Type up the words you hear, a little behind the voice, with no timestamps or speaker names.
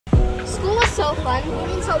so fun. You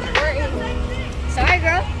mean so boring. Sorry,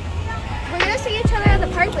 girl. We're gonna see each other at the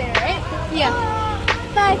park later, right? Yeah.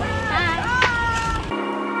 Bye.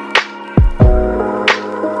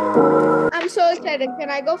 I'm so excited. Can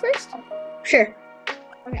I go first? Sure.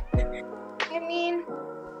 Okay. I mean,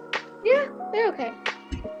 yeah, they're okay.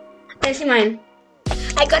 I see mine.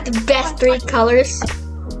 I got the best 3 colors.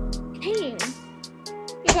 Dang.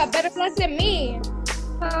 You got better luck than me.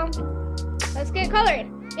 Let's get colored.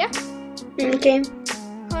 Yeah? Okay.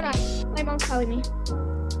 Hold on. My mom's calling me.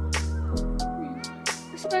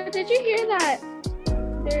 So, did you hear that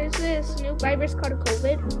there's this new virus called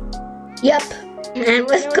COVID? Yep. And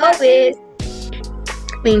with You know what that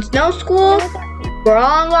COVID, means no school, You know what that means? we're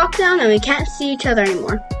all on lockdown, and we can't see each other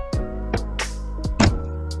anymore.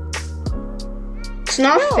 It's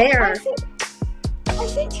not No, fair. I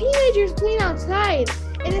see teenagers playing outside,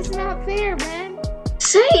 and it's not fair, man.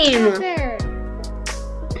 It's not Same. fair.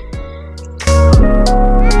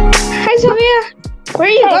 Hi, Sophia. Where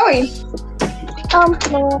are you going?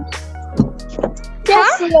 No.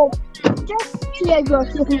 Huh? Just see a girl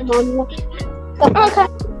with her mom. Okay.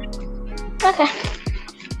 Okay.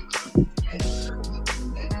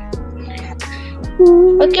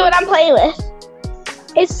 Look at what I'm playing with.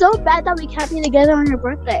 It's so bad that we can't be together on your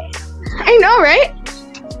birthday. I know, right?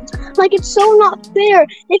 Like, it's so not fair.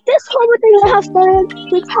 If this whole thing would have started,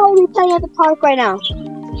 we'd probably be playing at the park right now.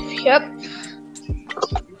 Yep.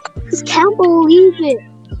 Just can't believe it.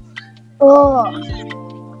 Oh.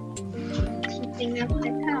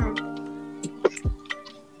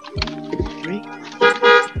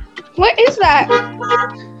 What is that?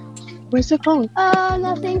 Where's the phone?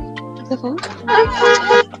 Nothing. The phone?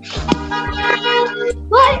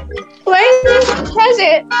 What? Where is this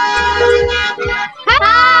present?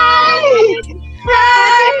 Hi!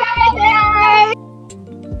 Hi!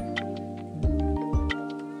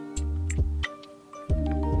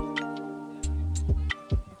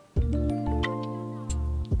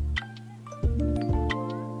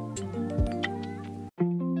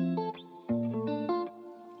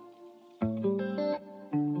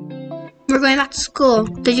 We're going back to school.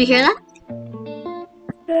 Did you hear that?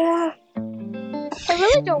 Yeah. I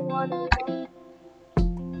really don't want to.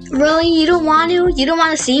 Really? You don't want to? You don't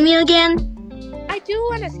want to see me again? I do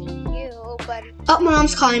want to see you, but... Oh, my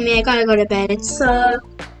mom's calling me. I gotta go to bed. It's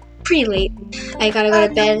pretty late. I gotta go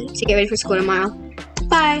to bed to get ready for school tomorrow.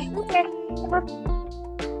 Bye. Okay.